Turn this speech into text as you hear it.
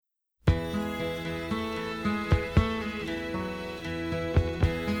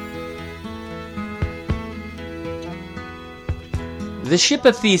The ship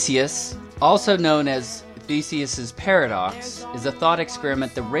of Theseus, also known as Theseus's paradox, is a thought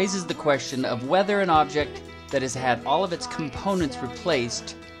experiment that raises the question of whether an object that has had all of its components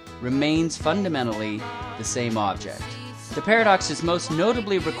replaced remains fundamentally the same object. The paradox is most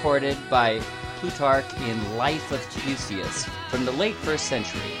notably recorded by Plutarch in Life of Theseus from the late 1st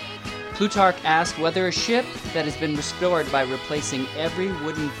century. Plutarch asked whether a ship that has been restored by replacing every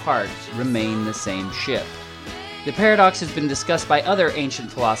wooden part remain the same ship. The paradox has been discussed by other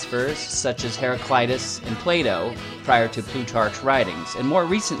ancient philosophers, such as Heraclitus and Plato, prior to Plutarch's writings, and more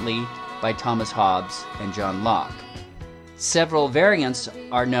recently by Thomas Hobbes and John Locke. Several variants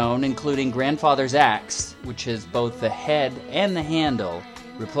are known, including Grandfather's axe, which has both the head and the handle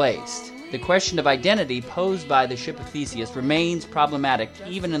replaced. The question of identity posed by the ship of Theseus remains problematic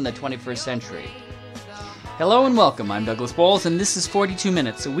even in the 21st century. Hello and welcome, I'm Douglas Bowles, and this is 42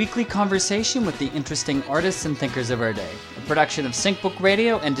 Minutes, a weekly conversation with the interesting artists and thinkers of our day, a production of SyncBook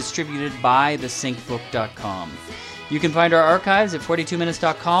Radio and distributed by thesyncbook.com. You can find our archives at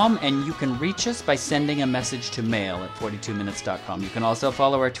 42minutes.com, and you can reach us by sending a message to mail at 42minutes.com. You can also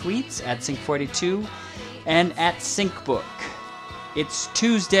follow our tweets at Sync42 and at SyncBook. It's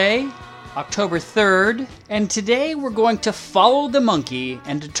Tuesday, October 3rd, and today we're going to follow the monkey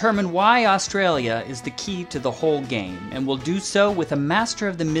and determine why Australia is the key to the whole game, and we'll do so with a master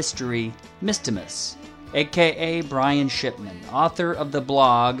of the mystery, Mystimus, aka Brian Shipman, author of the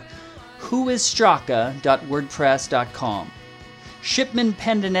blog whoisstraka.wordpress.com. Shipman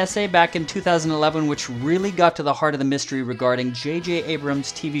penned an essay back in 2011 which really got to the heart of the mystery regarding J.J.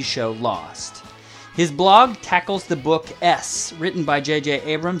 Abrams' TV show Lost. His blog tackles the book S, written by J.J.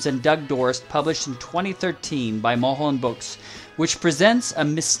 Abrams and Doug Dorst, published in 2013 by Mulholland Books, which presents a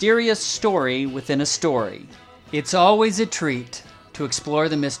mysterious story within a story. It's always a treat to explore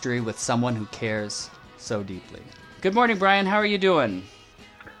the mystery with someone who cares so deeply. Good morning, Brian. How are you doing?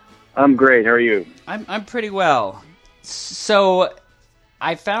 I'm great. How are you? I'm pretty well. So,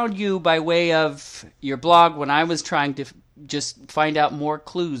 I found you by way of your blog when I was trying to just find out more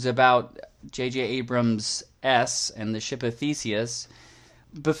clues about J.J. Abrams' S and the ship of Theseus.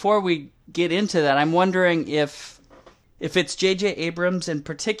 Before we get into that, I'm wondering if it's J.J. Abrams in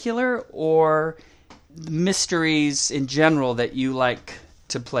particular or mysteries in general that you like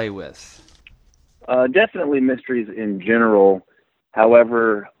to play with. Definitely mysteries in general.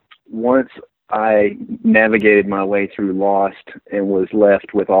 However, once I navigated my way through Lost and was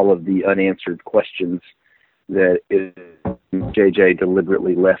left with all of the unanswered questions that J.J.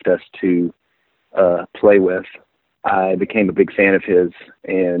 deliberately left us to play with, I became a big fan of his.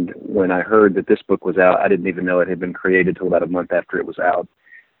 And when I heard that this book was out, I didn't even know it had been created till about a month after it was out.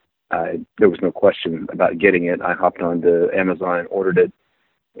 There was no question about getting it. I hopped onto Amazon and ordered it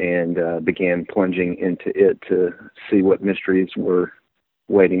and began plunging into it to see what mysteries were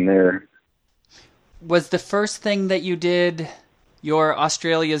waiting there. Was the first thing that you did your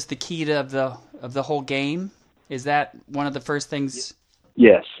Australia's the key to of the whole game? Is that one of the first things?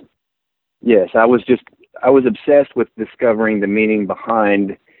 Yes. I was obsessed with discovering the meaning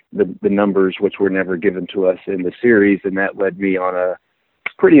behind the numbers, which were never given to us in the series, and that led me on a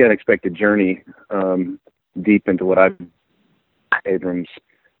pretty unexpected journey deep into what Abrams'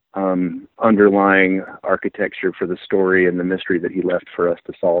 underlying architecture for the story and the mystery that he left for us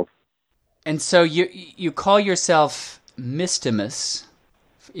to solve. And so you call yourself Mystimus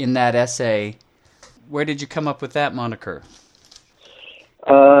in that essay. Where did you come up with that moniker?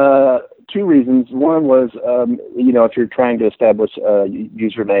 Two reasons. One was, if you're trying to establish a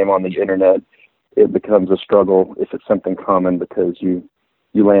username on the internet, it becomes a struggle if it's something common because you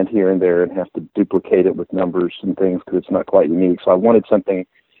land here and there and have to duplicate it with numbers and things because it's not quite unique. So I wanted something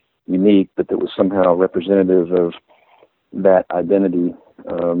unique, but that was somehow representative of that identity.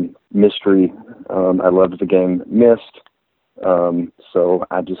 Mystery. I loved the game Myst. So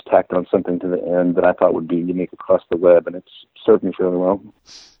I just tacked on something to the end that I thought would be unique across the web, and it's served me fairly well.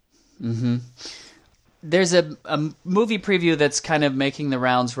 Mm-hmm. There's a movie preview that's kind of making the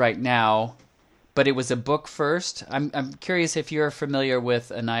rounds right now, but it was a book first. I'm curious if you're familiar with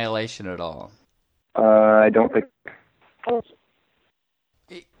Annihilation at all. I don't think.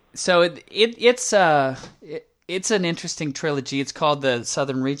 So it's an interesting trilogy. It's called the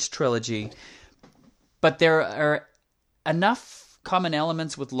Southern Reach trilogy, but there are enough common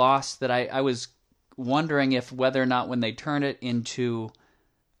elements with Lost that I was wondering if whether or not when they turn it into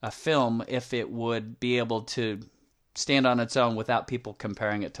a film, if it would be able to stand on its own without people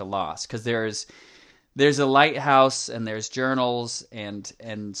comparing it to Lost. Because there's a lighthouse and there's journals and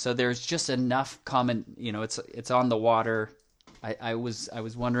so there's just enough common. It's on the water. I was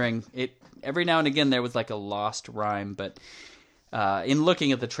wondering it every now and again there was like a Lost rhyme, but In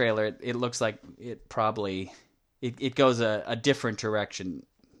looking at the trailer, it looks like it probably it goes a different direction.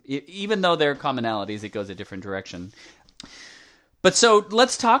 Even though there are commonalities, it goes a different direction. But so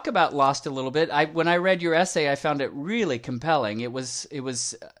let's talk about Lost a little bit. When I read your essay, I found it really compelling. It was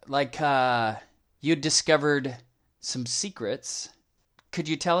like you discovered some secrets. Could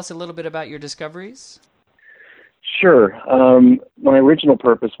you tell us a little bit about your discoveries? Sure. My original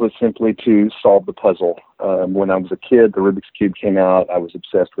purpose was simply to solve the puzzle. When I was a kid, the Rubik's Cube came out. I was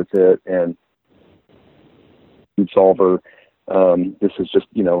obsessed with it, and Cube Solver. This is just,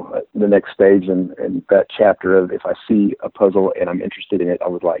 the next stage in that chapter of if I see a puzzle and I'm interested in it, I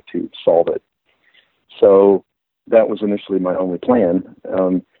would like to solve it. So that was initially my only plan.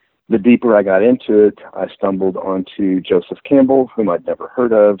 The deeper I got into it, I stumbled onto Joseph Campbell, whom I'd never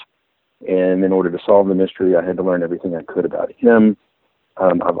heard of. And in order to solve the mystery, I had to learn everything I could about him.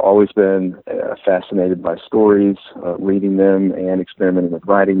 I've always been fascinated by stories, reading them and experimenting with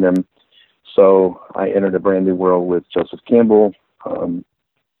writing them. So I entered a brand new world with Joseph Campbell.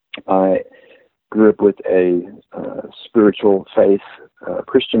 I grew up with a spiritual faith,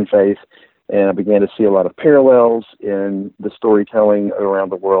 Christian faith, and I began to see a lot of parallels in the storytelling around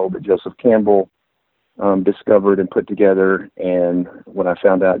the world that Joseph Campbell discovered and put together. And when I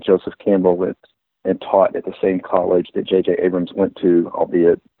found out Joseph Campbell went and taught at the same college that J.J. Abrams went to,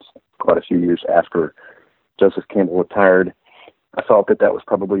 albeit quite a few years after Joseph Campbell retired, I thought that was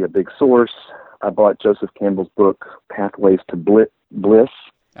probably a big source. I bought Joseph Campbell's book, Pathways to Bliss,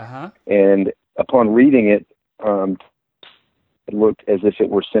 and upon reading it, it looked as if it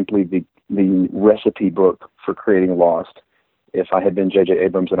were simply the recipe book for creating Lost. If I had been J.J.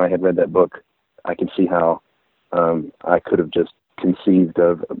 Abrams and I had read that book, I can see how I could have just conceived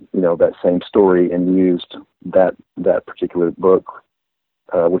of, that same story and used that particular book,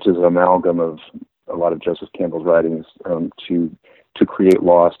 which is an amalgam of a lot of Joseph Campbell's writings, to create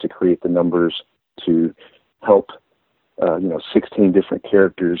Lost, to create the numbers, to help 16 different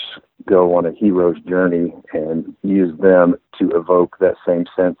characters go on a hero's journey and use them to evoke that same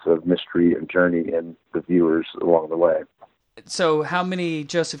sense of mystery and journey in the viewers along the way. So how many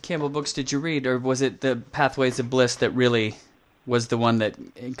Joseph Campbell books did you read, or was it the Pathways of Bliss that really was the one that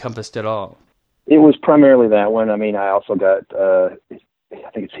encompassed it all? It was primarily that one. I mean, I also got, I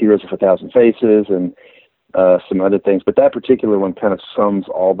think it's Heroes of a Thousand Faces and some other things, but that particular one kind of sums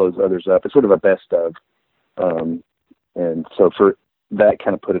all those others up. It's sort of a best of. And so for that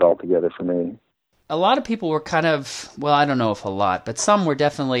kind of put it all together for me. A lot of people were kind of, well, I don't know if a lot, but some were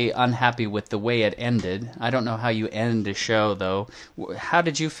definitely unhappy with the way it ended. I don't know how you end a show, though. How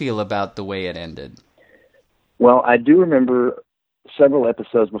did you feel about the way it ended? Well, I do remember several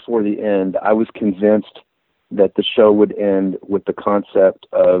episodes before the end, I was convinced that the show would end with the concept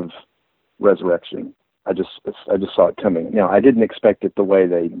of resurrection. I just saw it coming. Now, I didn't expect it the way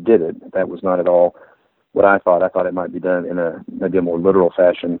they did it. That was not at all what I thought. I thought it might be done in maybe a more literal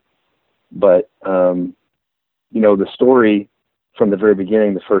fashion. But, the story from the very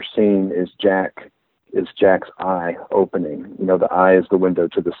beginning, the first scene is Jack's eye opening. The eye is the window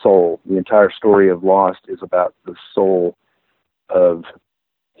to the soul. The entire story of Lost is about the soul of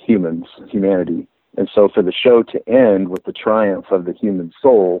humanity. And so for the show to end with the triumph of the human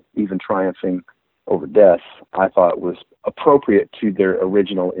soul, even triumphing over death, I thought was appropriate to their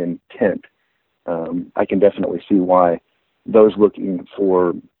original intent. I can definitely see why those looking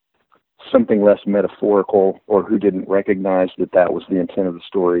for something less metaphorical or who didn't recognize that was the intent of the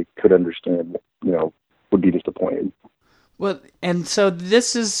story could understand, would be disappointed. Well, and so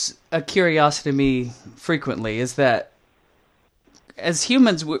this is a curiosity to me frequently, is that as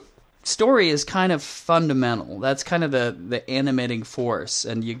humans, story is kind of fundamental. That's kind of the animating force,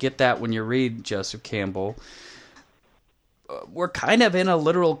 and you get that when you read Joseph Campbell. We're kind of in a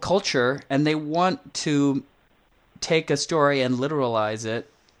literal culture, and they want to take a story and literalize it.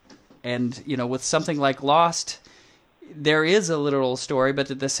 And, with something like Lost, there is a literal story,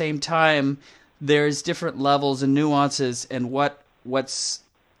 but at the same time, there's different levels and nuances, and what's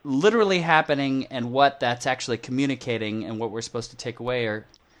literally happening and what that's actually communicating and what we're supposed to take away are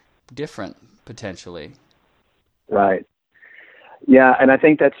different, potentially. Right. Yeah, and I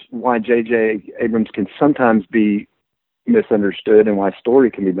think that's why J.J. Abrams can sometimes be misunderstood and why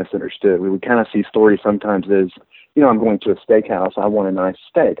story can be misunderstood. We would kind of see story sometimes as, I'm going to a steakhouse. I want a nice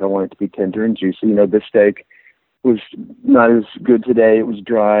steak. I want it to be tender and juicy. This steak was not as good today. It was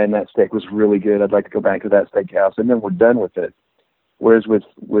dry, and that steak was really good. I'd like to go back to that steakhouse, and then we're done with it. Whereas with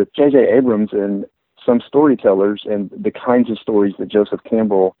J.J. Abrams and some storytellers and the kinds of stories that Joseph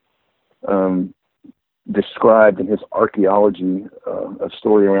Campbell described in his archaeology of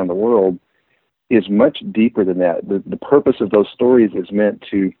story around the world, is much deeper than that. The purpose of those stories is meant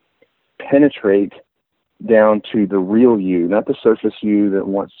to penetrate down to the real you, not the surface you that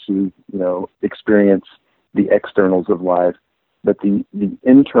wants to, experience the externals of life, but the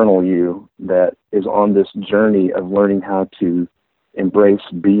internal you that is on this journey of learning how to embrace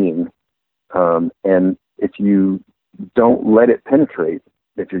being. And if you don't let it penetrate,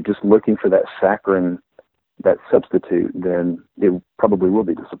 if you're just looking for that saccharine, that substitute, then it probably will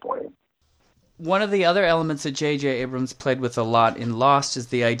be disappointing. One of the other elements that J.J. Abrams played with a lot in Lost is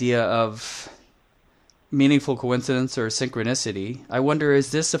the idea of meaningful coincidence or synchronicity. I wonder,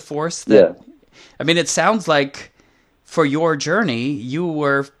 is this a force that... Yeah. I mean, it sounds like for your journey, you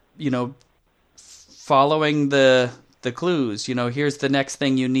were, following the clues. Here's the next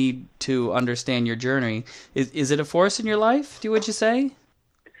thing you need to understand your journey. Is it a force in your life, would you say?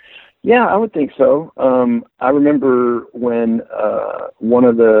 Yeah, I would think so. I remember when one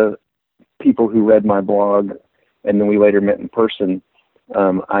of the people who read my blog, and then we later met in person,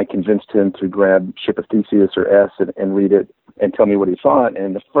 I convinced him to grab Ship of Theseus or S and read it and tell me what he thought.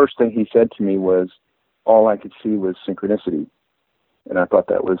 And the first thing he said to me was, all I could see was synchronicity. And I thought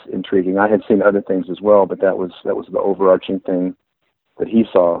that was intriguing. I had seen other things as well, but that was the overarching thing that he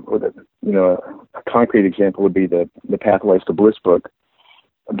saw. Or that, a concrete example would be the Pathways to Bliss book.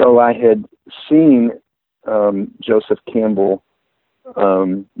 Though I had seen Joseph Campbell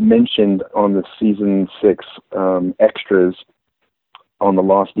mentioned on the season 6 extras on the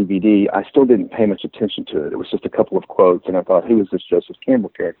Lost DVD, I still didn't pay much attention to it. It was just a couple of quotes, and I thought, who is this Joseph Campbell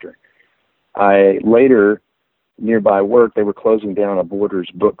character? I later, nearby work, they were closing down a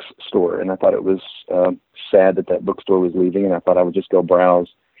Borders books store, and I thought it was sad that bookstore was leaving, and I thought I would just go browse.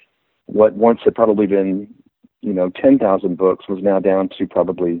 What once had probably been, 10,000 books was now down to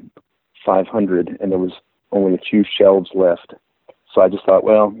probably 500, and there was only a few shelves left. So I just thought,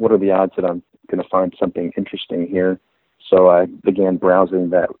 well, what are the odds that I'm going to find something interesting here? So I began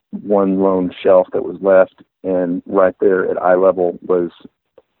browsing that one lone shelf that was left, and right there at eye level was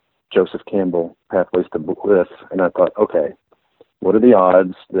Joseph Campbell, Pathways to Bliss, and I thought, okay, what are the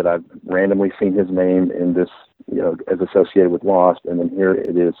odds that I've randomly seen his name in this, as associated with Lost, and then here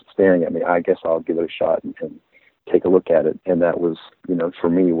it is staring at me. I guess I'll give it a shot and take a look at it. And that was, for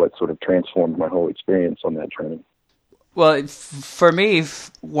me, what sort of transformed my whole experience on that journey. Well, for me,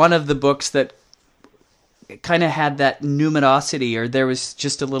 one of the books that kind of had that numinosity, or there was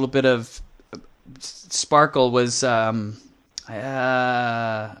just a little bit of sparkle, was it's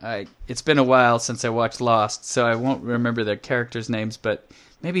been a while since I watched Lost, so I won't remember the characters' names, but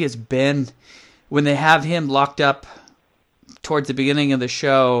maybe it's Ben, when they have him locked up towards the beginning of the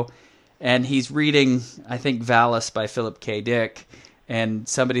show, and he's reading, I think, Valis by Philip K. Dick, and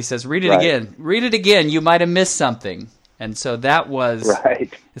somebody says, read it again, you might have missed something. And so that was,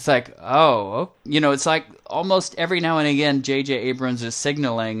 right. It's like, it's like almost every now and again, J.J. Abrams is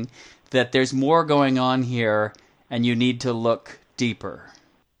signaling that there's more going on here, and you need to look deeper.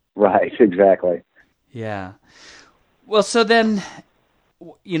 Right, exactly. Yeah. Well, so then,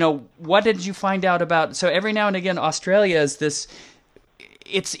 what did you find out about, so every now and again, Australia is this,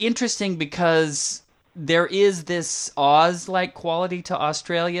 it's interesting because there is this Oz-like quality to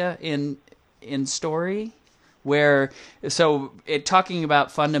Australia in story, where, talking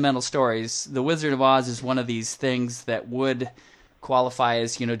about fundamental stories, The Wizard of Oz is one of these things that would qualify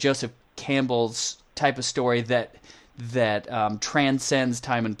as, Joseph Campbell's type of story that transcends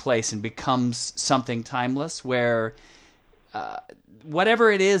time and place and becomes something timeless, where whatever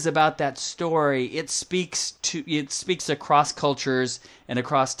it is about that story, it speaks across cultures and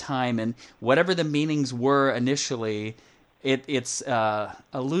across time, and whatever the meanings were initially, it's a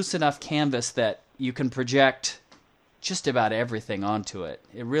loose enough canvas that you can project just about everything onto it.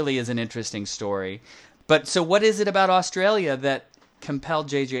 It really is an interesting story. But so what is it about Australia that compelled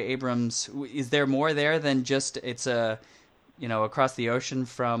J.J. Abrams? Is there more there than just it's across the ocean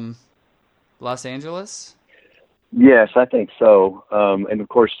from Los Angeles? Yes, I think so. And of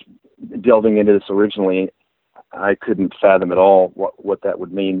course, delving into this originally, I couldn't fathom at all what that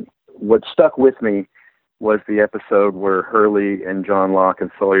would mean. What stuck with me was the episode where Hurley and John Locke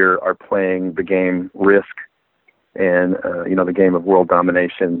and Sawyer are playing the game Risk, and the game of world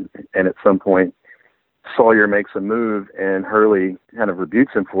domination. And at some point, Sawyer makes a move, and Hurley kind of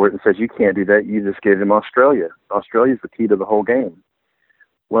rebukes him for it and says, "You can't do that. You just gave him Australia. Australia's the key to the whole game."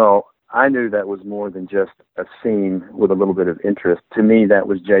 Well, I knew that was more than just a scene with a little bit of interest. To me, that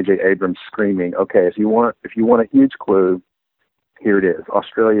was J.J. Abrams screaming, "Okay, if you want a huge clue, here it is.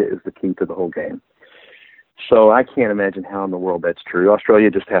 Australia is the key to the whole game." So I can't imagine how in the world that's true. Australia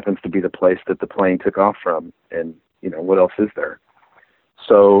just happens to be the place that the plane took off from, and what else is there?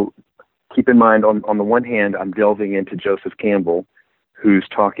 So keep in mind, on the one hand, I'm delving into Joseph Campbell, who's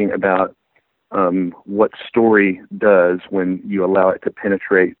talking about what story does when you allow it to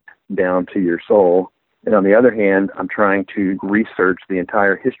penetrate down to your soul. And on the other hand, I'm trying to research the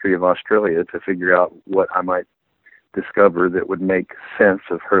entire history of Australia to figure out what I might discover that would make sense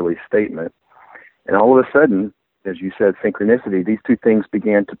of Hurley's statement. And all of a sudden, as you said, synchronicity, these two things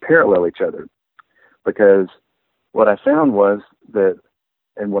began to parallel each other. Because what I found was that,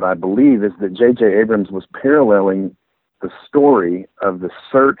 and what I believe is that J.J. Abrams was paralleling the story of the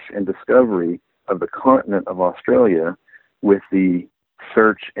search and discovery of the continent of Australia with the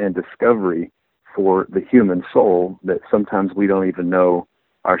search and discovery for the human soul that sometimes we don't even know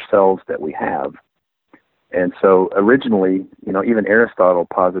ourselves that we have. And so originally, even Aristotle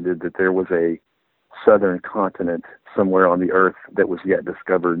posited that there was a southern continent somewhere on the earth that was yet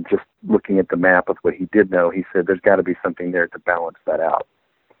discovered. Just looking at the map of what he did know, he said there's got to be something there to balance that out.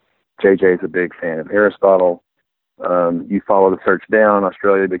 JJ is a big fan of Aristotle. You follow the search down,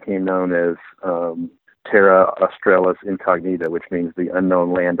 Australia became known as Terra Australis Incognita, which means the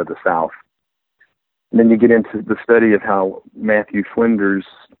unknown land of the south. And then you get into the study of how Matthew Flinders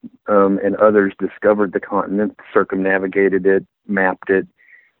and others discovered the continent, circumnavigated it, mapped it,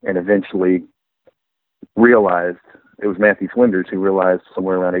 and eventually realized, it was Matthew Flinders who realized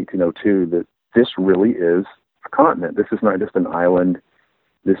somewhere around 1802 that this really is a continent. This is not just an island.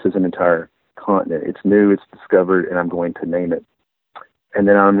 This is an entire continent. It's new, it's discovered, and I'm going to name it. And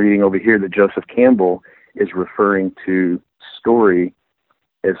then I'm reading over here that Joseph Campbell is referring to story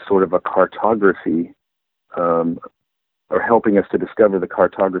as sort of a cartography, or helping us to discover the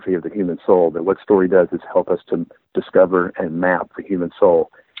cartography of the human soul, that what story does is help us to discover and map the human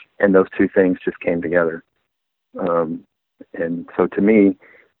soul. And those two things just came together. And so to me,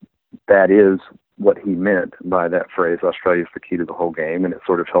 that is what he meant by that phrase, Australia's the key to the whole game, and it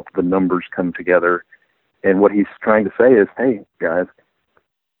sort of helped the numbers come together. And what he's trying to say is, hey, guys,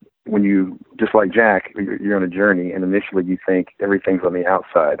 when you, just like Jack, you're on a journey, and initially you think everything's on the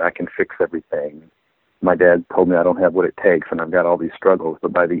outside. I can fix everything. My dad told me I don't have what it takes, and I've got all these struggles.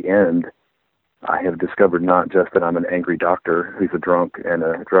 But by the end, I have discovered not just that I'm an angry doctor who's a drunk and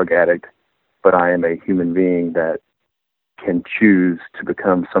a drug addict, but I am a human being that can choose to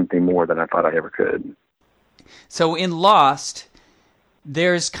become something more than I thought I ever could. So in Lost,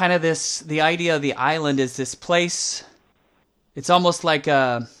 there's kind of the idea of the island is this place, it's almost like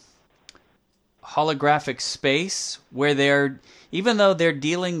a holographic space where even though they're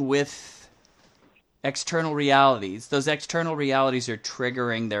dealing with external realities, those external realities are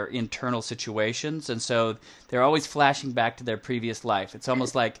triggering their internal situations, and so they're always flashing back to their previous life. It's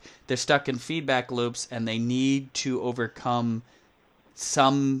almost like they're stuck in feedback loops and they need to overcome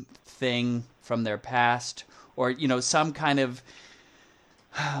something from their past, or some kind of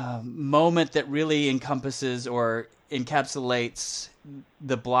moment that really encompasses or encapsulates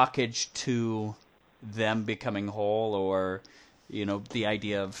the blockage to them becoming whole, or the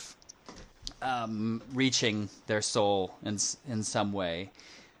idea of reaching their soul in some way.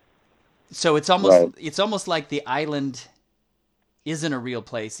 So it's almost like the island isn't a real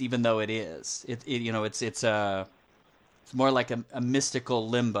place, even though it is. It's more like a mystical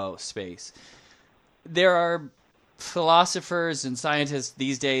limbo space. There are philosophers and scientists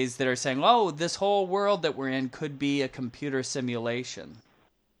these days that are saying, "Oh, this whole world that we're in could be a computer simulation."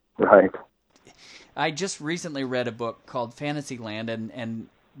 Right. I just recently read a book called Fantasyland, and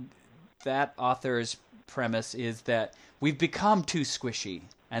that author's premise is that we've become too squishy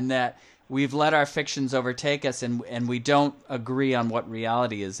and that we've let our fictions overtake us, and we don't agree on what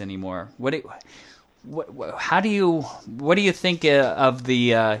reality is anymore. What do you think of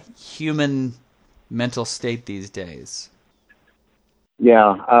the human mental state these days?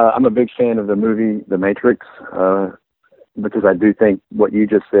 Yeah, I'm a big fan of the movie The Matrix, because I do think what you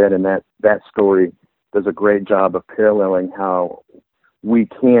just said and that story does a great job of paralleling how we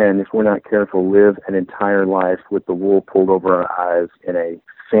can, if we're not careful, live an entire life with the wool pulled over our eyes in a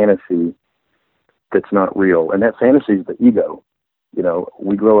fantasy that's not real. And that fantasy is the ego.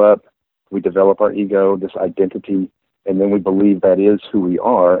 We grow up, we develop our ego, this identity, and then we believe that is who we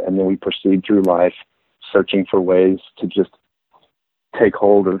are, and then we proceed through life searching for ways to just take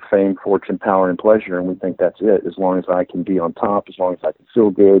hold of fame, fortune, power, and pleasure, and we think that's it. As long as I can be on top, as long as I can feel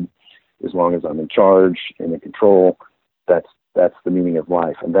good, as long as I'm in charge and in control, that's the meaning of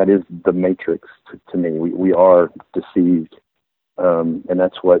life. And that is the matrix to me. We are deceived. And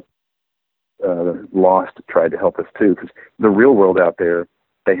that's what Lost tried to help us too, because the real world out there,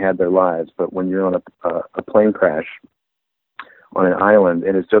 they had their lives. But when you're on a plane crash on an island,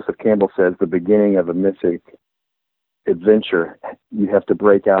 and as Joseph Campbell says, the beginning of a mythic adventure, you have to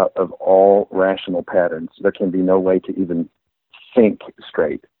break out of all rational patterns. There can be no way to even think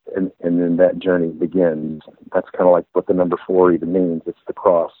straight. And then that journey begins. That's kind of like what the number 4 even means. It's the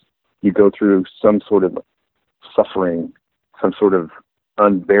cross. You go through some sort of suffering, some sort of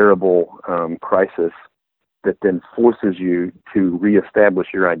unbearable crisis that then forces you to reestablish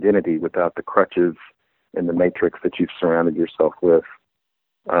your identity without the crutches and the matrix that you've surrounded yourself with.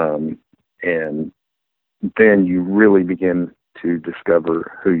 And then you really begin to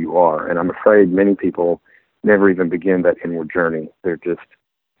discover who you are. And I'm afraid many people never even begin that inward journey. They're just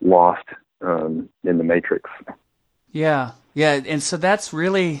lost in the matrix. Yeah. And so that's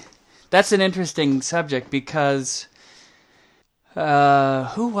an interesting subject because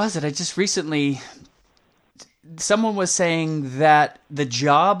who was it? I just recently, someone was saying that the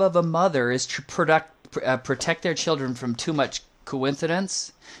job of a mother is to protect their children from too much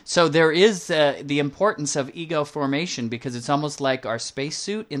coincidence. So there is the importance of ego formation because it's almost like our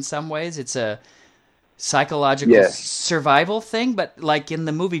spacesuit in some ways. It's a psychological survival thing, but like in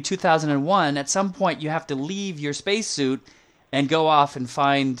the movie 2001, at some point you have to leave your spacesuit and go off and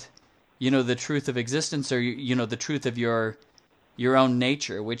find, the truth of existence or, the truth of your own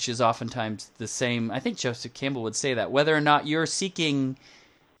nature, which is oftentimes the same. I think Joseph Campbell would say that. Whether or not you're seeking,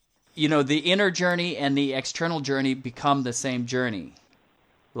 the inner journey and the external journey become the same journey.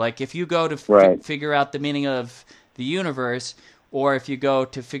 Like if you go to figure out the meaning of the universe, or if you go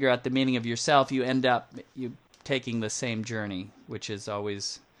to figure out the meaning of yourself, you end up taking the same journey, which is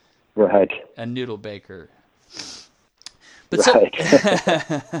always a noodle baker. But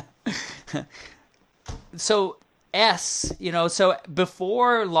so S, so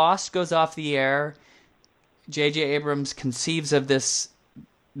before Lost goes off the air, J.J. Abrams conceives of this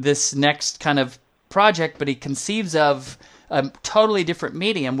next kind of project, but he conceives of a totally different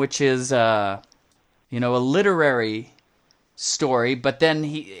medium, which is a literary story, but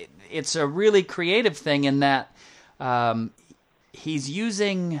then it's a really creative thing in that he's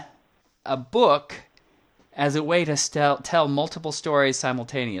using a book as a way to tell multiple stories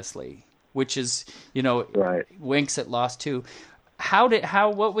simultaneously, which is, winks at Lost too.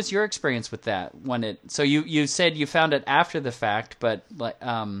 What was your experience with that so you said you found it after the fact, but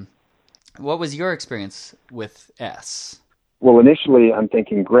what was your experience with S? Well, initially I'm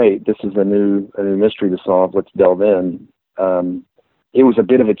thinking, great, this is a new mystery to solve. Let's delve in. It was a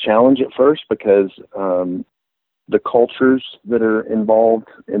bit of a challenge at first because the cultures that are involved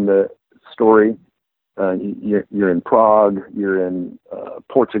in the story, you're in Prague, you're in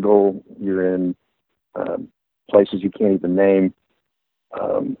Portugal, you're in places you can't even name,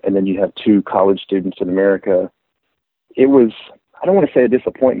 and then you have 2 college students in America. It was, I don't want to say a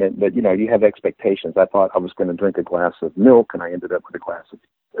disappointment, but you have expectations. I thought I was going to drink a glass of milk, and I ended up with a glass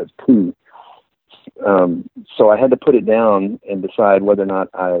of tea. So I had to put it down and decide whether or not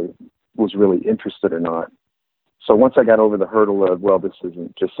I was really interested or not. So once I got over the hurdle of, well, this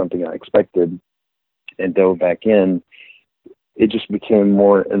isn't just something I expected, and dove back in, it just became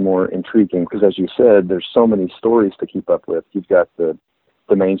more and more intriguing because, as you said, there's so many stories to keep up with. You've got the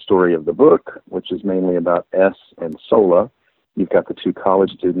main story of the book, which is mainly about S and Sola. You've got the 2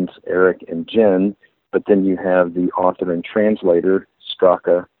 college students, Eric and Jen, but then you have the author and translator,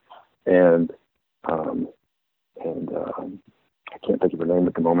 Straka, and I can't think of her name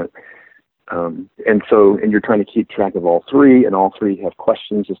at the moment. And you're trying to keep track of all 3, and all 3 have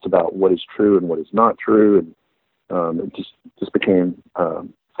questions just about what is true and what is not true. And it just became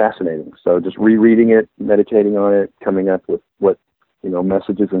fascinating. So just rereading it, meditating on it, coming up with what,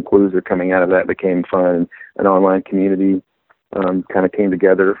 messages and clues are coming out of that became fun. An online community kind of came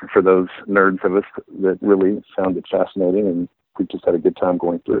together for those nerds of us that really found it fascinating, and we just had a good time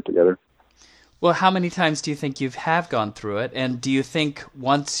going through it together. Well, how many times do you think you have gone through it? And do you think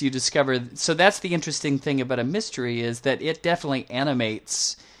once you discover... So that's the interesting thing about a mystery is that it definitely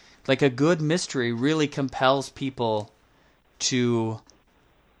animates. Like a good mystery really compels people to...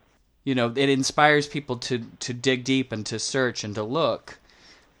 it inspires people to dig deep and to search and to look.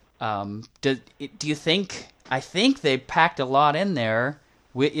 Do you think... I think they packed a lot in there.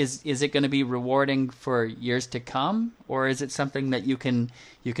 Is it going to be rewarding for years to come? Or is it something that you can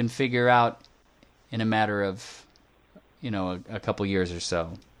figure out in a matter of, a couple years or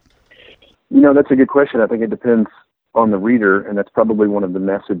so? That's a good question. I think it depends on the reader, and that's probably one of the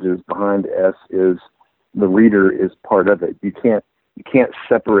messages behind S is the reader is part of it. You can't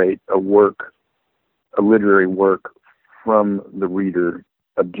separate a literary work from the reader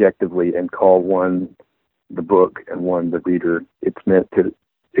objectively and call one the book and one the reader. It's meant to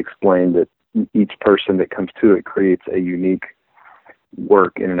explain that each person that comes to it creates a unique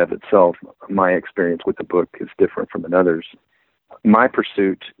work in and of itself. My experience with the book is different from another's. My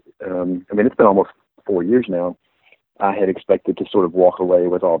pursuit, it's been almost 4 years now. I had expected to sort of walk away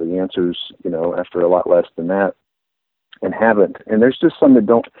with all the answers, after a lot less than that, and haven't. And there's just some that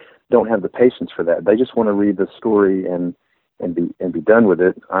don't have the patience for that. They just want to read the story and be done with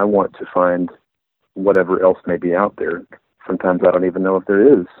it. I want to find whatever else may be out there. Sometimes I don't even know if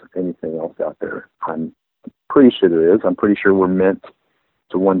there is anything else out there. I'm pretty sure there is. I'm pretty sure we're meant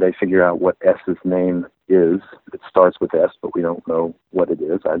to one day figure out what S's name is. It starts with S, but we don't know what it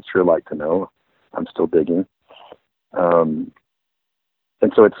is. I'd sure like to know. I'm still digging. And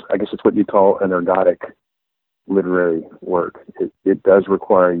so I guess it's what you call an ergodic literary work. It does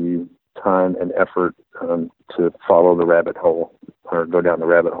require you time and effort to follow the rabbit hole, or go down the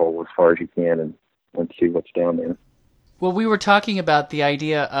rabbit hole as far as you can and see what's down there. Well, we were talking about the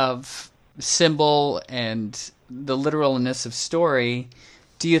idea of symbol and the literalness of story.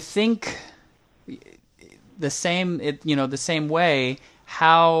 Do you think the same way,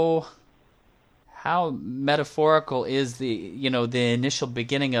 how metaphorical is the initial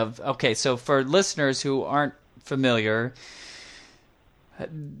beginning of, okay, so for listeners who aren't familiar,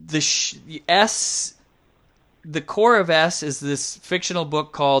 the core of S is this fictional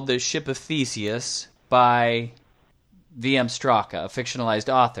book called The Ship of Theseus by V.M. Straka, a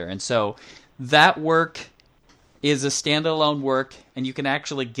fictionalized author. And so that work is a standalone work, and you can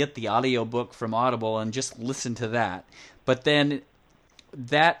actually get the audiobook from Audible and just listen to that. But then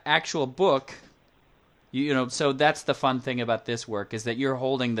that actual book, so that's the fun thing about this work, is that you're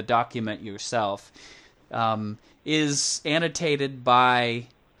holding the document yourself, is annotated by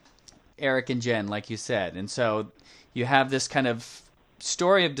Eric and Jen, like you said. And so you have this kind of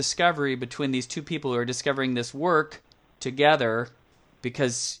story of discovery between these two people who are discovering this work together,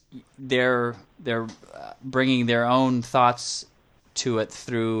 because they're bringing their own thoughts to it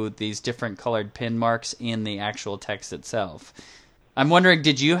through these different colored pin marks in the actual text itself. I'm wondering,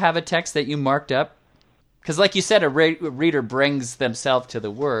 did you have a text that you marked up? Because like you said, a reader brings themselves to the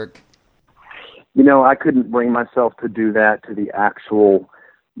work. I couldn't bring myself to do that to the actual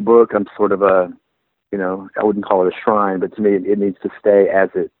book. I'm sort of I wouldn't call it a shrine, but to me it needs to stay as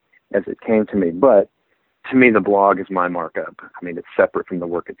it came to me. But to me, the blog is my markup. It's separate from the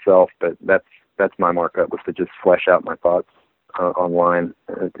work itself, but that's my markup, was to just flesh out my thoughts online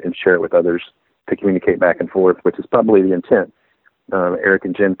and share it with others, to communicate back and forth, which is probably the intent. Eric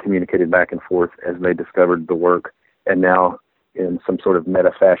and Jen communicated back and forth as they discovered the work, and now in some sort of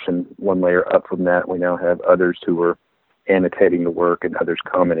meta fashion, one layer up from that, we now have others who are annotating the work and others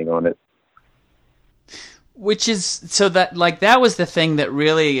commenting on it. Which is, so that was the thing that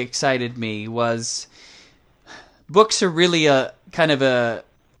really excited me, was books are really a kind of a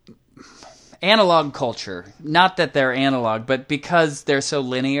analog culture. Not that they're analog, but because they're so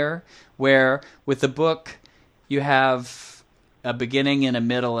linear, where with the book you have a beginning and a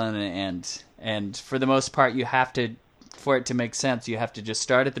middle and an end. And for the most part, for it to make sense, you have to just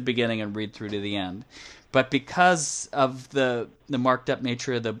start at the beginning and read through to the end. But because of the marked up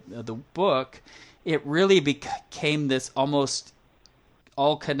nature of the book, it really became this almost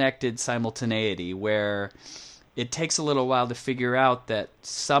all connected simultaneity, where it takes a little while to figure out that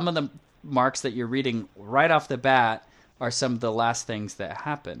some of the marks that you're reading right off the bat are some of the last things that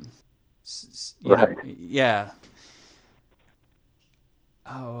happen. Right. Yeah.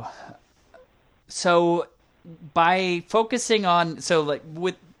 Oh. So by focusing on,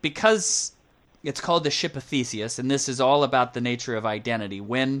 because it's called The Ship of Theseus, and this is all about the nature of identity.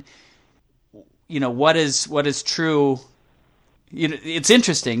 When, what is true. It's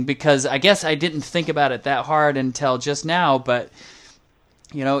interesting because I guess I didn't think about it that hard until just now, but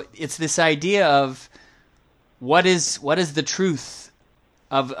it's this idea of what is the truth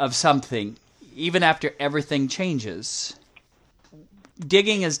of something, even after everything changes.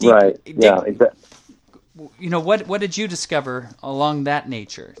 Digging is deep. Right. Yeah. Exactly. What did you discover along that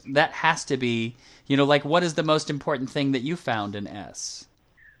nature? That has to be, what is the most important thing that you found in S?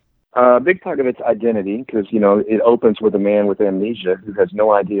 A big part of it's identity, because, it opens with a man with amnesia who has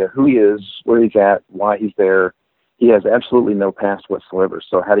no idea who he is, where he's at, why he's there. He has absolutely no past whatsoever.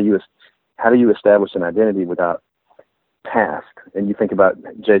 So how do you establish an identity without past? And you think about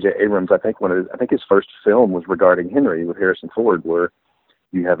J.J. Abrams. I think his first film was regarding Henry with Harrison Ford, where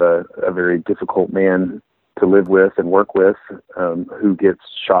you have a very difficult man to live with and work with, who gets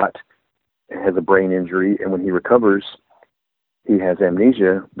shot, has a brain injury, and when he recovers, he has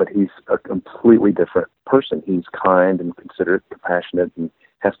amnesia, but he's a completely different person. He's kind and considerate, compassionate, and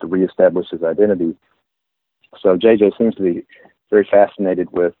has to reestablish his identity. So J.J. seems to be very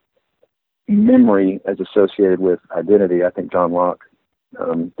fascinated with memory as associated with identity. I think John Locke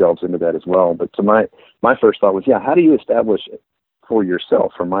delves into that as well. But so my first thought was, how do you establish for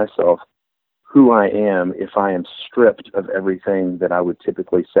yourself, for myself, who I am if I am stripped of everything that I would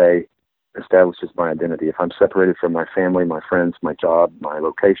typically say establishes my identity? If I'm separated from my family, my friends, my job, my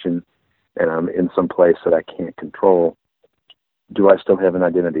location, and I'm in some place that I can't control, do I still have an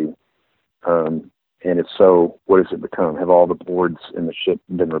identity? And if so, what does it become? Have all the boards in the ship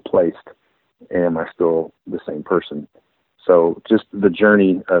been replaced? And am I still the same person? So just the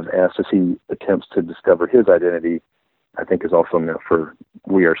journey of S as he attempts to discover his identity, I think, is also meant for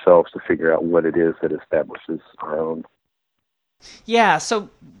we ourselves to figure out what it is that establishes our own. Yeah, so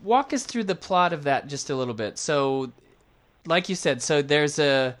walk us through the plot of that just a little bit. So, like you said, so there's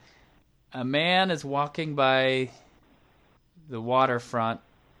a man is walking by the waterfront,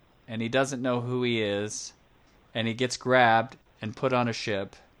 and he doesn't know who he is, and he gets grabbed and put on a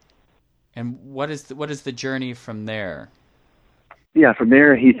ship. And what is the journey from there? Yeah, from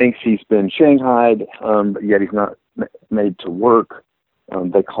there he thinks he's been shanghaied, but yet he's not made to work.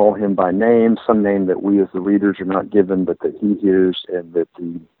 They call him by name, some name that we as the readers are not given, but that he hears, and that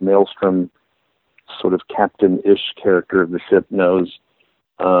the Maelstrom sort of captain-ish character of the ship knows.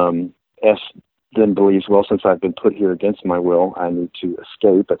 S then believes, well, since I've been put here against my will, I need to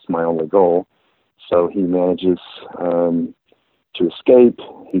escape. That's my only goal. So he manages to escape.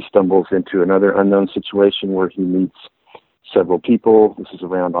 He stumbles into another unknown situation where he meets several people. This is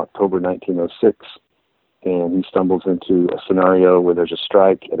around October 1906. And he stumbles into a scenario where there's a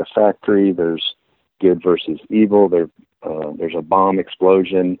strike at a factory. There's good versus evil. There's a bomb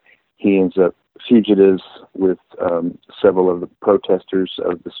explosion. He ends up fugitives with several of the protesters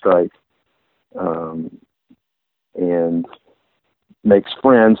of the strike, and makes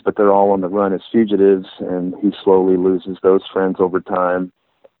friends, but they're all on the run as fugitives, and he slowly loses those friends over time.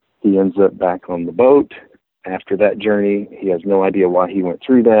 He ends up back on the boat. After that journey, he has no idea why he went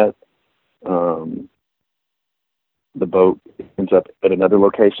through that. The boat ends up at another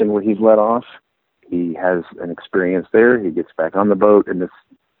location where he's let off. He has an experience there. He gets back on the boat, and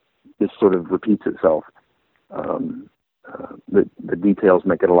this sort of repeats itself. The details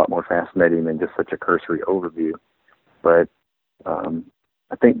make it a lot more fascinating than just such a cursory overview. But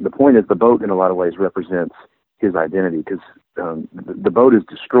I think the point is the boat in a lot of ways represents his identity, because the boat is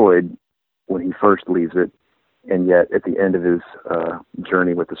destroyed when he first leaves it, and yet at the end of his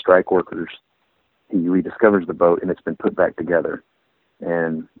journey with the strike workers, he rediscovers the boat, and it's been put back together.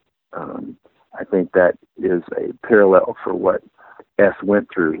 And I think that is a parallel for what S went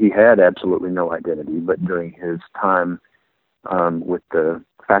through. He had absolutely no identity, but during his time with the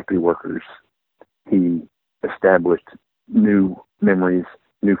factory workers, he established new memories,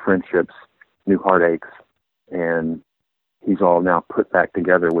 new friendships, new heartaches, and he's all now put back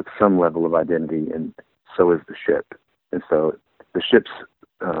together with some level of identity, and so is the ship. And so the ship's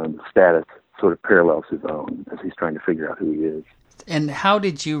status sort of parallels his own as he's trying to figure out who he is. And how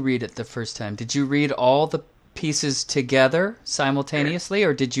did you read it the first time? Did you read all the pieces together simultaneously,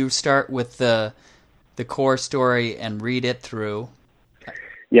 or did you start with the core story and read it through?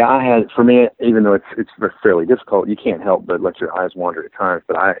 Yeah, I had, for me, even though it's fairly difficult, you can't help but let your eyes wander at times.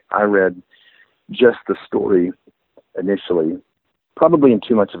 But I read just the story initially, probably in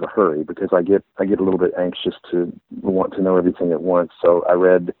too much of a hurry, because I get a little bit anxious to want to know everything at once. So I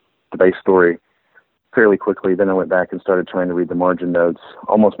read the base story fairly quickly. Then I went back and started trying to read the margin notes,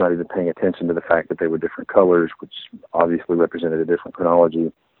 almost not even paying attention to the fact that they were different colors, which obviously represented a different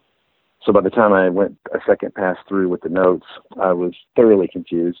chronology. So by the time I went a second pass through with the notes, I was thoroughly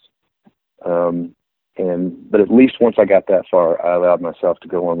confused. But at least once I got that far, I allowed myself to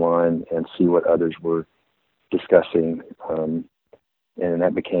go online and see what others were discussing. And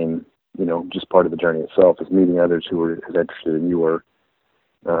that became, just part of the journey itself, is meeting others who were as interested as you were.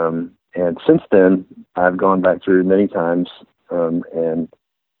 And since then, I've gone back through many times and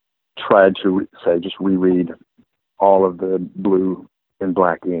tried to just reread all of the blue and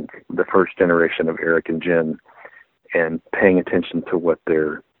black ink, the first generation of Eric and Jen, and paying attention to what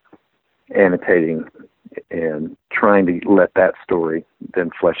they're annotating and trying to let that story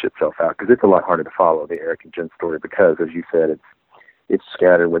then flesh itself out. Because it's a lot harder to follow the Eric and Jen story because, as you said, it's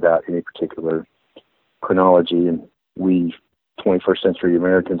scattered without any particular chronology. And we 21st century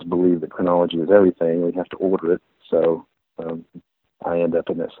Americans believe that chronology is everything. We have to order it. So I end up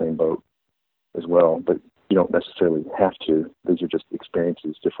in that same boat as well. But you don't necessarily have to. These are just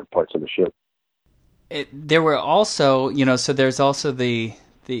experiences, different parts of the ship. There were also, so there's also the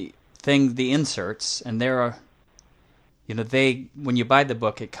inserts, and there are, when you buy the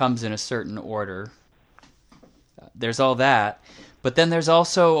book, it comes in a certain order. There's all that. But then there's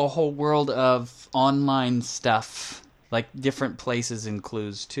also a whole world of online stuff like different places and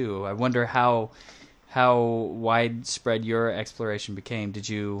clues too. I wonder how widespread your exploration became. Did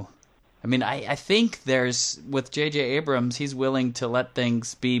you? I mean, I think there's with J.J. Abrams, he's willing to let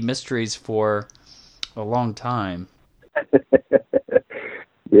things be mysteries for a long time.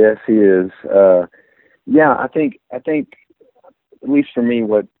 Yes, he is. Yeah, I think at least for me,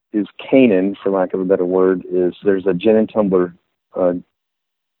 what is canon, for lack of a better word, is there's a Gin and Tumbler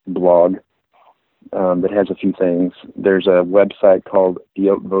blog that has a few things. There's a website called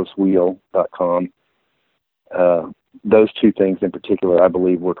theoakvoswheel.com. Those two things in particular, I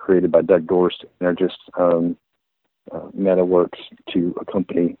believe, were created by Doug Dorst, and are just meta works to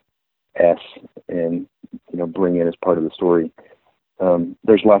accompany S and bring in as part of the story.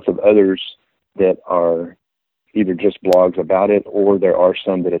 There's lots of others that are either just blogs about it, or there are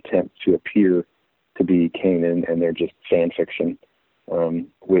some that attempt to appear to be canon, and they're just fan fiction,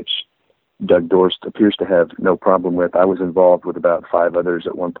 which Doug Dorst appears to have no problem with. I was involved with about 5 others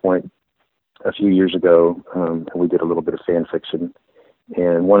at one point a few years ago, and we did a little bit of fan fiction.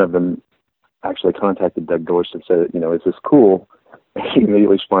 And one of them actually contacted Doug Dorst and said, is this cool? And he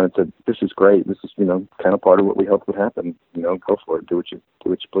immediately responded and said, "This is great. This is, kind of part of what we hoped would happen. Go for it. Do what you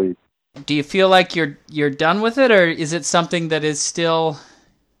please." Do you feel like you're done with it, or is it something that is still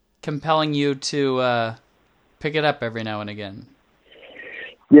compelling you to pick it up every now and again?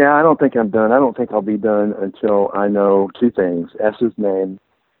 Yeah, I don't think I'm done. I don't think I'll be done until I know 2 things: S's name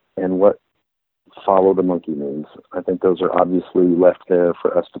and what Follow the Monkey means. I think those are obviously left there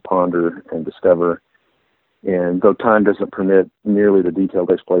for us to ponder and discover. And though time doesn't permit nearly the detailed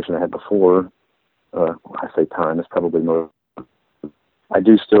explanation I had before, I say time, it's probably more. I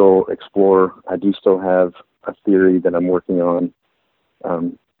do still explore. I do still have a theory that I'm working on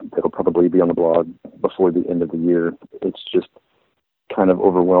that'll probably be on the blog before the end of the year. It's just kind of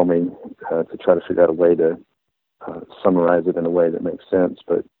overwhelming to try to figure out a way to summarize it in a way that makes sense.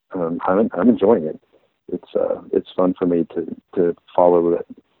 But I'm enjoying it. It's fun for me to follow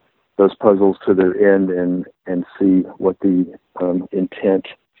those puzzles to their end and see what the intent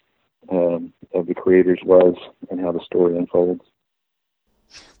of the creators was and how the story unfolds.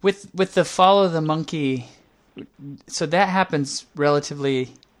 With the Follow the Monkey, so that happens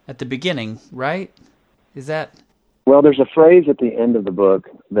relatively at the beginning, right? Is that? Well, there's a phrase at the end of the book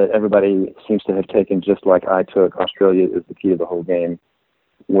that everybody seems to have taken just like I took. Australia is the key to the whole game,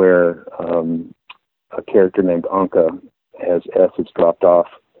 where a character named Anka, as S is dropped off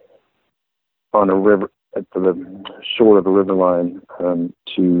on a river at the shore of a river line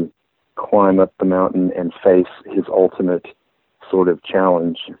to climb up the mountain and face his ultimate sort of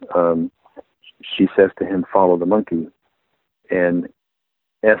challenge. She says to him, "Follow the monkey," and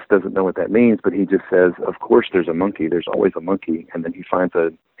S doesn't know what that means, but he just says, "Of course, there's a monkey. There's always a monkey." And then he finds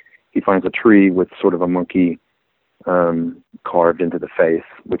a tree with sort of a monkey carved into the face,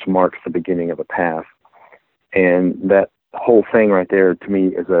 which marks the beginning of a path. And that whole thing right there, to me,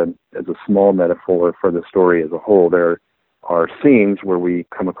 is a small metaphor for the story as a whole. There are scenes where we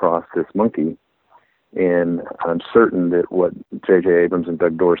come across this monkey, and I'm certain that what J.J. Abrams and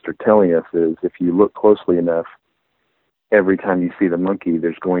Doug Dorst are telling us is, if you look closely enough, every time you see the monkey,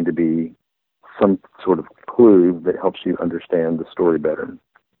 there's going to be some sort of clue that helps you understand the story better.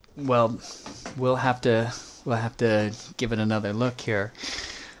 Well, we'll have to give it another look here.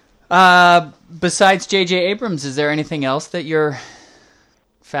 Besides J.J. Abrams, is there anything else that you're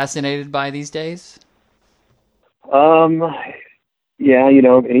fascinated by these days? Yeah,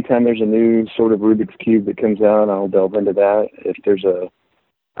 anytime there's a new sort of Rubik's Cube that comes out, I'll delve into that.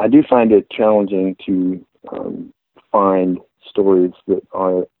 I do find it challenging to find stories that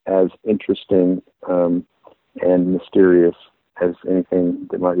are as interesting and mysterious as anything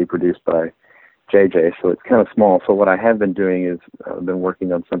that might be produced by JJ. So it's kind of small. So what I have been doing is I've been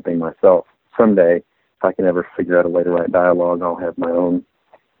working on something myself. Someday, if I can ever figure out a way to write dialogue, I'll have my own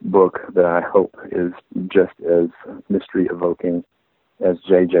book that I hope is just as mystery evoking as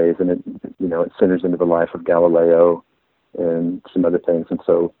JJ's, and it centers into the life of Galileo and some other things. And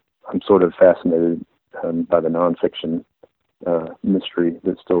so I'm sort of fascinated by the nonfiction mystery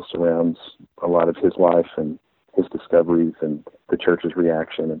that still surrounds a lot of his life and his discoveries and the church's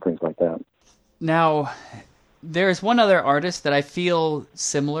reaction and things like that. Now, there's one other artist that I feel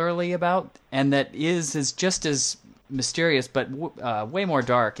similarly about, and that is just as mysterious, but way more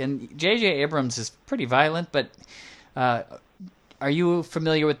dark. And J.J. Abrams is pretty violent, but are you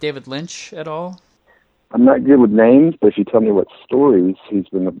familiar with David Lynch at all? I'm not good with names, but if you tell me what stories he's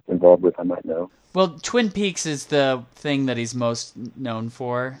been involved with, I might know. Well, Twin Peaks is the thing that he's most known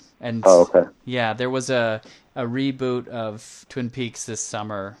for. And okay. Yeah, there was a reboot of Twin Peaks this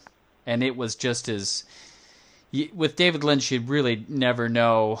summer, and it was just as with David Lynch, you'd really never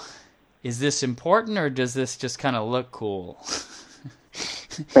know, is this important or does this just kind of look cool?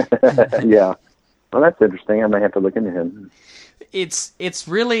 Yeah. Well, that's interesting. I might have to look into him. It's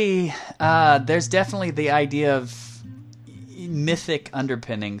really, there's definitely the idea of mythic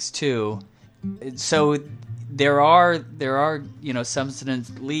underpinnings too. So there are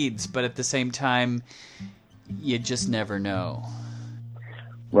substantive leads, but at the same time, you just never know.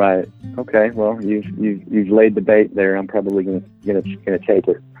 Right. Okay. Well, you've laid the bait there. I'm probably gonna take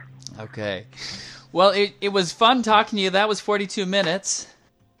it. Okay. Well, it was fun talking to you. That was 42 minutes.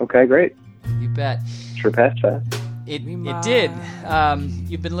 Okay. Great. You bet. Sure passed fast. It did.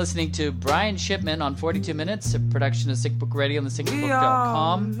 You've been listening to Brian Shipman on 42 Minutes, a production of Sync Book Radio and the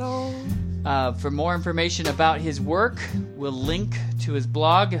syncbook.com. For more information about his work, we'll link to his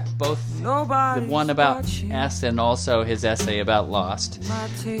blog, both the one about S and also his essay about Lost.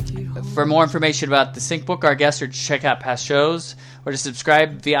 For more information about the Sync Book, our guests, or to check out past shows, or to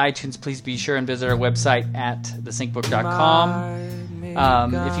subscribe via iTunes, please be sure and visit our website at thesyncbook.com.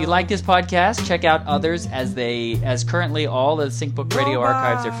 If you like this podcast, check out others as currently all the Sync Book Radio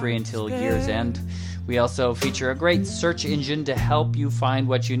archives are free until year's end. We also feature a great search engine to help you find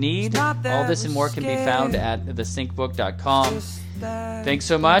what you need. All this and more can be found at thesyncbook.com. Thanks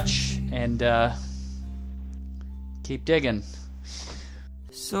so much, and keep digging.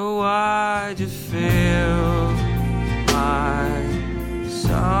 So I just feel my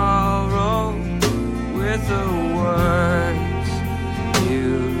sorrow with the words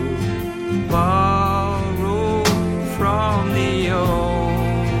you borrow from the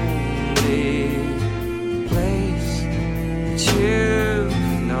only place that you've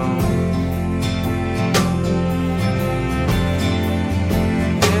known.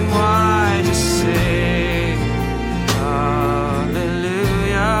 And why just say hallelujah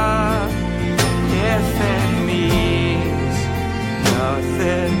if it means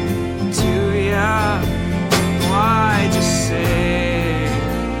nothing to ya? Why just say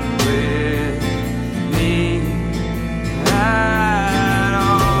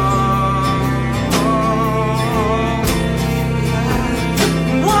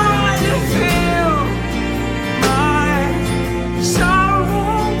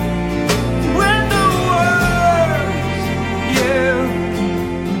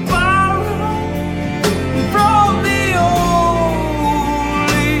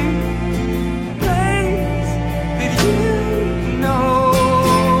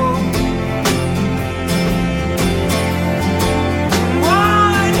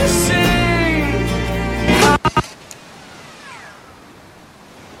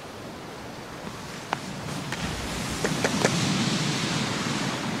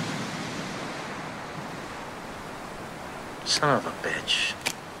son of a bitch.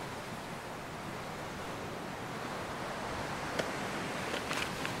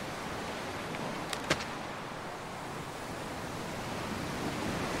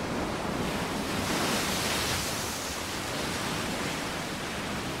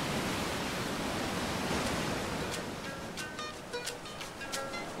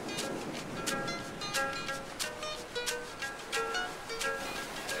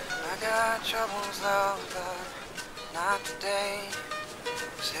 I got troubles, love, but not today.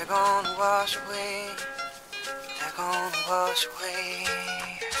 'Cause they're gonna wash away. They're gonna wash away.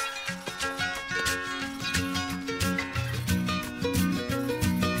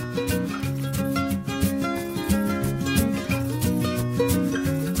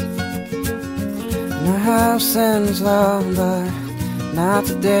 And I have sins, love, but not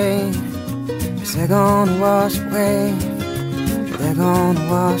today. 'Cause they're gonna wash away. They're gonna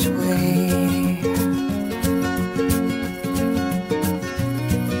wash away.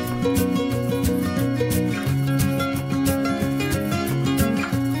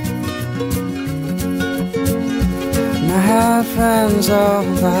 I have friends, oh,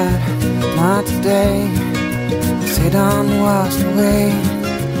 but not today. 'Cause they done washed away.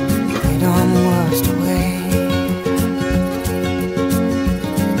 They done washed away.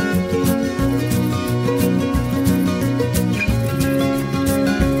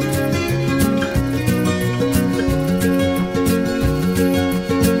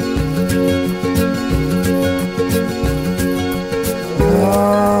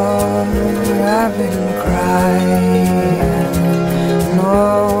 I've been crying,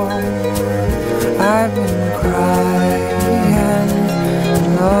 no, I've been crying,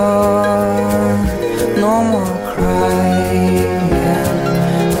 no,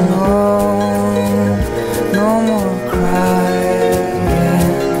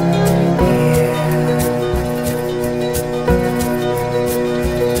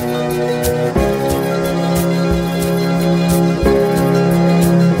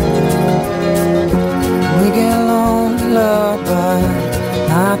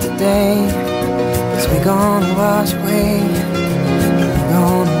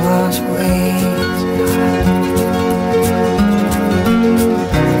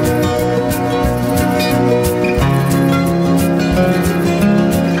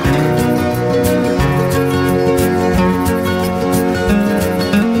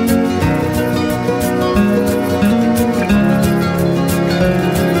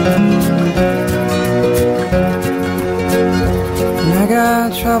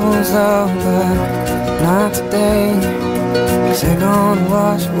 not today, 'cause they're gonna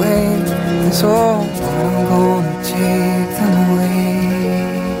wash away. And so I'm gonna take them away.